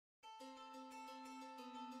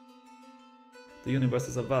The universe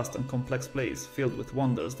is a vast and complex place filled with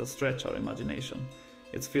wonders that stretch our imagination.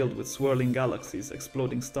 It's filled with swirling galaxies,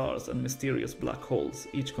 exploding stars, and mysterious black holes,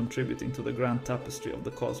 each contributing to the grand tapestry of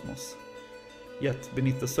the cosmos. Yet,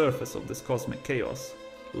 beneath the surface of this cosmic chaos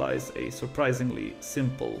lies a surprisingly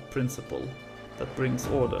simple principle that brings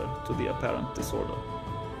order to the apparent disorder.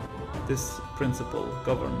 This principle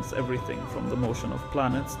governs everything from the motion of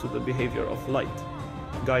planets to the behavior of light,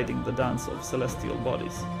 guiding the dance of celestial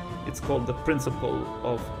bodies. It's called the principle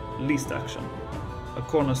of least action, a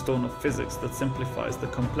cornerstone of physics that simplifies the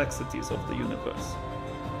complexities of the universe.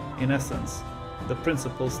 In essence, the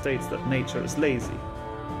principle states that nature is lazy,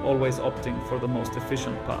 always opting for the most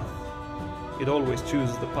efficient path. It always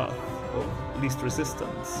chooses the path of least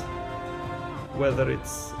resistance, whether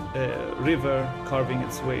it's a river carving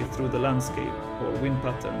its way through the landscape or wind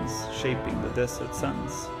patterns shaping the desert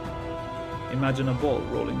sands. Imagine a ball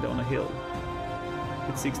rolling down a hill.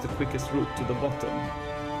 It seeks the quickest route to the bottom.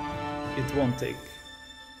 It won't take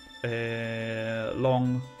a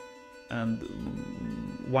long and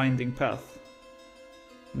winding path,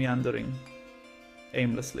 meandering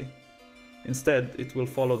aimlessly. Instead, it will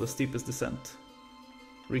follow the steepest descent,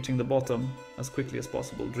 reaching the bottom as quickly as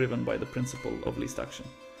possible, driven by the principle of least action.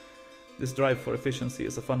 This drive for efficiency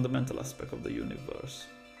is a fundamental aspect of the universe,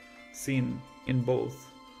 seen in both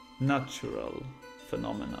natural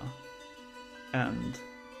phenomena and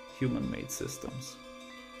human-made systems.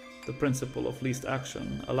 The principle of least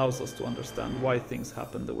action allows us to understand why things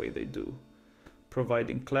happen the way they do,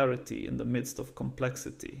 providing clarity in the midst of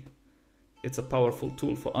complexity. It's a powerful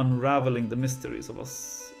tool for unraveling the mysteries of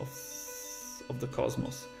the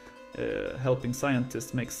cosmos, helping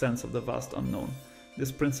scientists make sense of the vast unknown.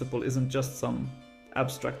 This principle isn't just some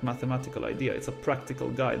abstract mathematical idea, it's a practical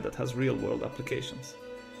guide that has real-world applications.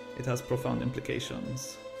 It has profound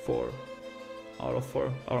implications for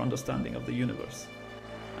our understanding of the universe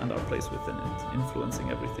and our place within it, influencing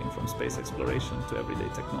everything from space exploration to everyday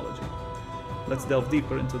technology. Let's delve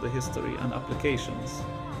deeper into the history and applications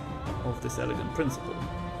of this elegant principle,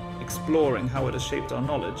 exploring how it has shaped our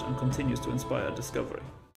knowledge and continues to inspire discovery.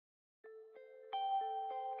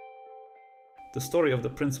 The story of the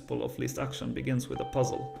principle of least action begins with a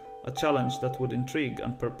puzzle, a challenge that would intrigue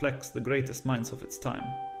and perplex the greatest minds of its time.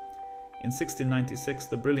 In 1696,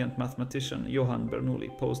 the brilliant mathematician Johann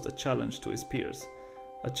Bernoulli posed a challenge to his peers,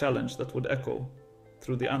 a challenge that would echo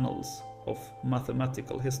through the annals of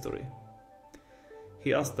mathematical history.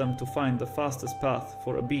 He asked them to find the fastest path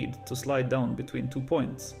for a bead to slide down between 2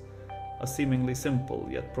 points, a seemingly simple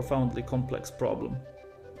yet profoundly complex problem.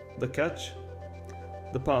 The catch?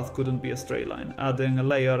 The path couldn't be a straight line, adding a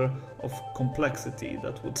layer of complexity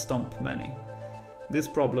that would stump many. This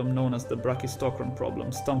problem, known as the Brastochrone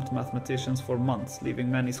Problem, stumped mathematicians for months, leaving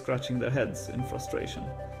many scratching their heads in frustration.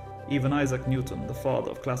 Even Isaac Newton, the father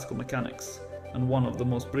of classical mechanics, and one of the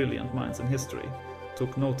most brilliant minds in history,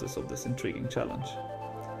 took notice of this intriguing challenge.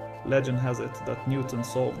 Legend has it that Newton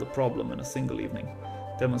solved the problem in a single evening,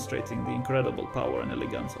 demonstrating the incredible power and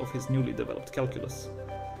elegance of his newly developed calculus.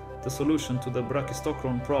 The solution to the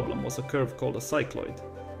Brastochrone problem was a curve called a cycloid,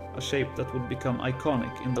 a shape that would become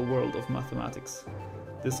iconic in the world of mathematics.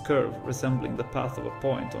 This curve, resembling the path of a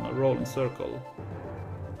point on a rolling circle,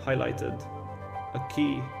 highlighted a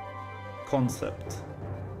key concept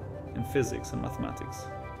in physics and mathematics.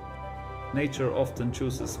 Nature often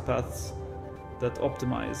chooses paths that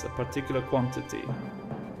optimize a particular quantity,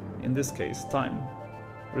 in this case time,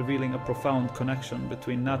 revealing a profound connection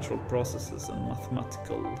between natural processes and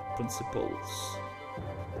mathematical principles.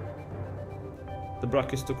 The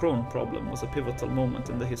Brastochrone problem was a pivotal moment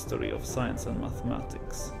in the history of science and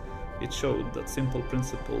mathematics. It showed that simple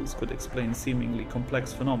principles could explain seemingly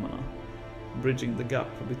complex phenomena, bridging the gap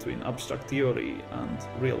between abstract theory and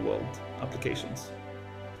real-world applications.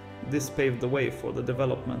 This paved the way for the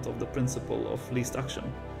development of the principle of least action,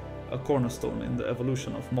 a cornerstone in the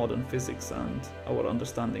evolution of modern physics and our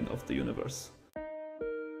understanding of the universe.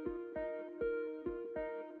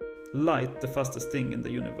 Light, the fastest thing in the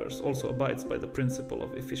universe, also abides by the principle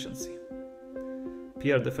of efficiency.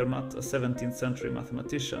 Pierre de Fermat, a 17th century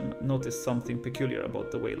mathematician, noticed something peculiar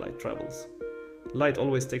about the way light travels. Light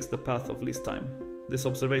always takes the path of least time. This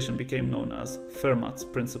observation became known as Fermats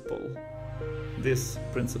Principle. This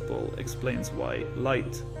principle explains why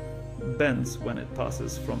light bends when it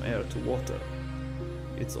passes from air to water.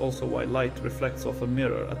 It's also why light reflects off a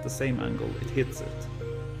mirror at the same angle it hits it.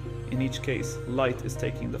 In each case, light is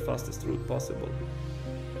taking the fastest route possible.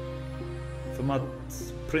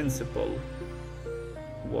 Fermat's principle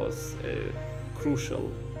was a crucial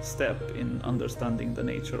step in understanding the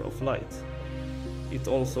nature of light. It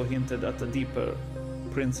also hinted at a deeper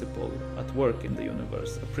principle at work in the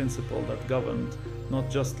universe, a principle that governed not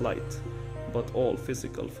just light, but all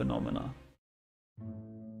physical phenomena.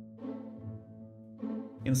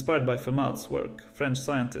 Inspired by Fermat's work, French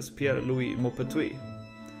scientist Pierre-Louis Maupertuis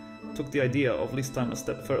took the idea of least time a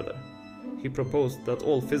step further. He proposed that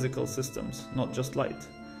all physical systems, not just light,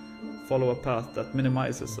 follow a path that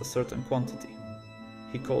minimizes a certain quantity.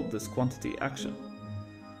 He called this quantity action.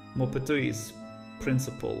 Maupertuis'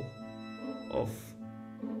 principle of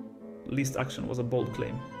least action was a bold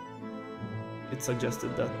claim. It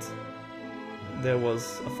suggested that there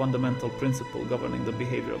was a fundamental principle governing the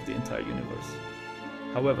behavior of the entire universe.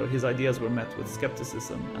 However, his ideas were met with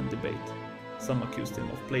skepticism and debate. Some accused him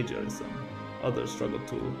of plagiarism, others struggled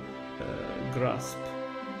to grasp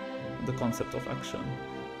the concept of action.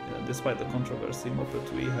 Despite the controversy,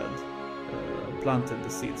 Maupertuis had planted the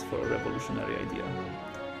seeds for a revolutionary idea.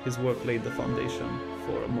 His work laid the foundation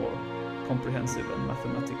for a more comprehensive and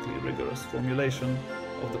mathematically rigorous formulation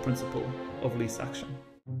of the principle of least action.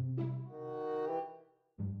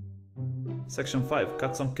 Section 5.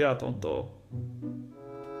 Katsankeatonto.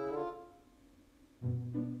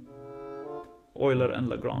 Euler and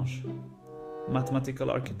Lagrange. Mathematical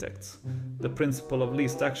architects. The principle of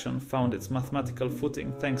least action found its mathematical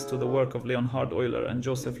footing thanks to the work of Leonhard Euler and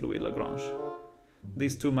Joseph-Louis Lagrange.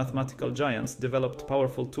 These two mathematical giants developed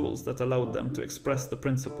powerful tools that allowed them to express the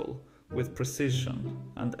principle with precision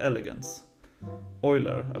and elegance.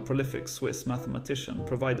 Euler, a prolific Swiss mathematician,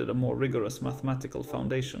 provided a more rigorous mathematical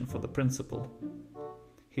foundation for the principle.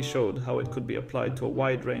 He showed how it could be applied to a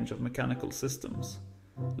wide range of mechanical systems.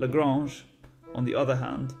 Lagrange, on the other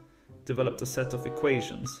hand, developed a set of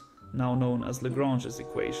equations, now known as Lagrange's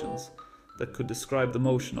equations, that could describe the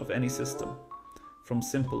motion of any system, from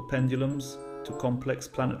simple pendulums to complex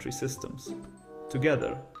planetary systems.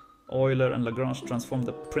 Together, Euler and Lagrange transformed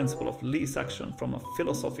the principle of least action from a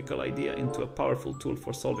philosophical idea into a powerful tool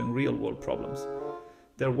for solving real-world problems.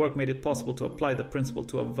 Their work made it possible to apply the principle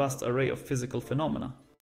to a vast array of physical phenomena.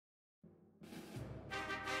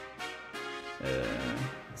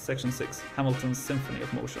 Section 6. Hamilton's Symphony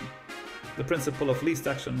of Motion. The principle of least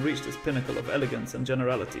action reached its pinnacle of elegance and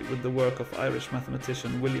generality with the work of Irish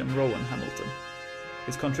mathematician William Rowan Hamilton.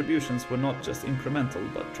 His contributions were not just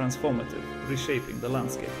incremental but transformative, reshaping the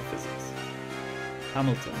landscape of physics.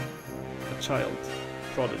 Hamilton, a child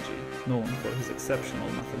prodigy known for his exceptional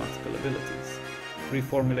mathematical abilities,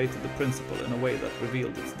 reformulated the principle in a way that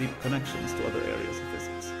revealed its deep connections to other areas of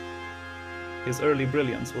physics. His early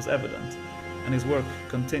brilliance was evident, and his work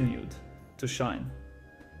continued to shine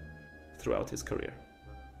throughout his career.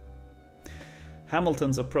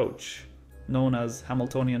 Hamilton's approach, known as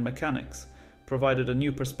Hamiltonian mechanics, provided a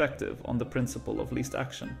new perspective on the principle of least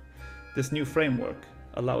action. This new framework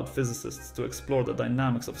allowed physicists to explore the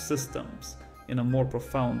dynamics of systems in a more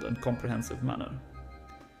profound and comprehensive manner.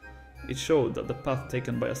 It showed that the path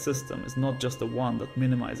taken by a system is not just the one that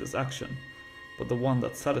minimizes action, but the one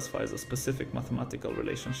that satisfies a specific mathematical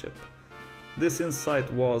relationship. This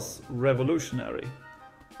insight was revolutionary,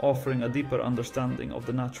 offering a deeper understanding of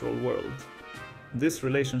the natural world. This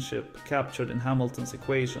relationship, captured in Hamilton's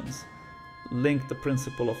equations, linked the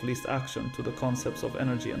principle of least action to the concepts of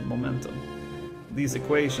energy and momentum. These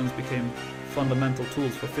equations became fundamental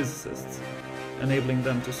tools for physicists, enabling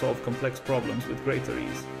them to solve complex problems with greater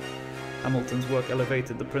ease. Hamilton's work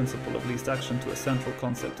elevated the principle of least action to a central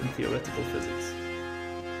concept in theoretical physics.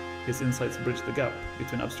 His insights bridged the gap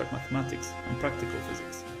between abstract mathematics and practical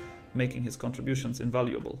physics, making his contributions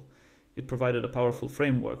invaluable. It provided a powerful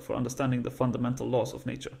framework for understanding the fundamental laws of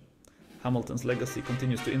nature. Hamilton's legacy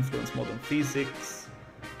continues to influence modern physics,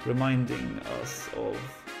 reminding us of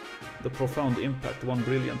the profound impact one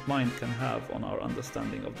brilliant mind can have on our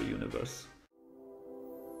understanding of the universe.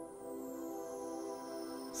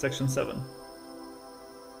 Section 7.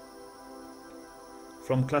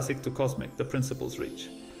 From classic to cosmic, the principles reach.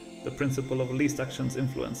 The principle of least action's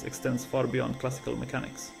influence extends far beyond classical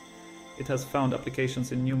mechanics. It has found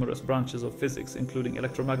applications in numerous branches of physics, including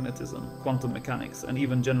electromagnetism, quantum mechanics, and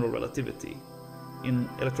even general relativity. In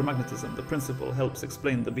electromagnetism, the principle helps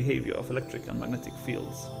explain the behavior of electric and magnetic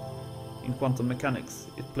fields. In quantum mechanics,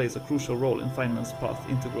 it plays a crucial role in Feynman's path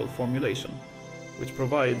integral formulation, which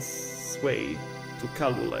provides sway to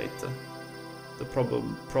calculate the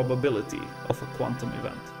probability of a quantum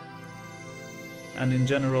event. And in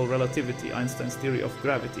general relativity, Einstein's theory of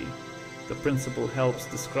gravity, the principle helps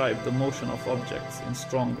describe the motion of objects in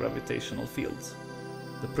strong gravitational fields.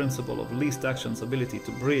 The principle of least action's ability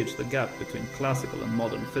to bridge the gap between classical and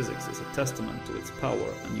modern physics is a testament to its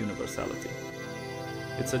power and universality.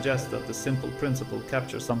 It suggests that the simple principle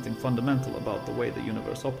captures something fundamental about the way the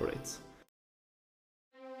universe operates.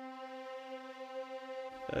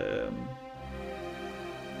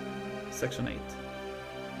 Section 8.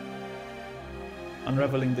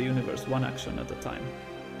 Unraveling the universe one action at a time.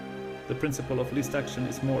 The principle of least action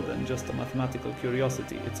is more than just a mathematical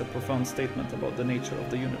curiosity, it's a profound statement about the nature of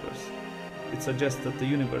the universe. It suggests that the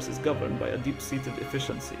universe is governed by a deep-seated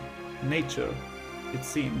efficiency. Nature, it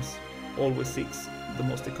seems, always seeks the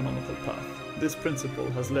most economical path. This principle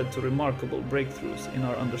has led to remarkable breakthroughs in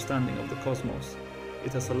our understanding of the cosmos.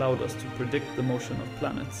 It has allowed us to predict the motion of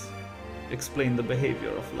planets, explain the behavior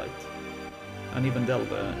of light, and even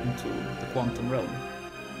delve into the quantum realm.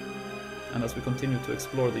 And as we continue to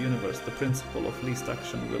explore the universe, the principle of least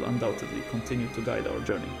action will undoubtedly continue to guide our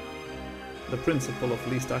journey. The principle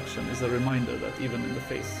of least action is a reminder that even in the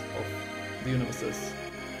face of the universe's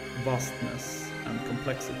vastness and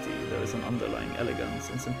complexity, there is an underlying elegance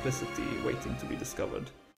and simplicity waiting to be discovered.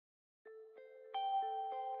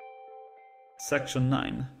 Section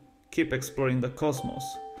 9. Keep exploring the cosmos.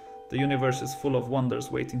 The universe is full of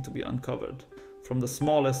wonders waiting to be uncovered. From the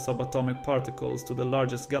smallest subatomic particles to the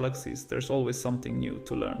largest galaxies, there's always something new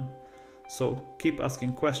to learn. So keep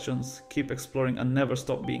asking questions, keep exploring, and never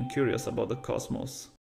stop being curious about the cosmos.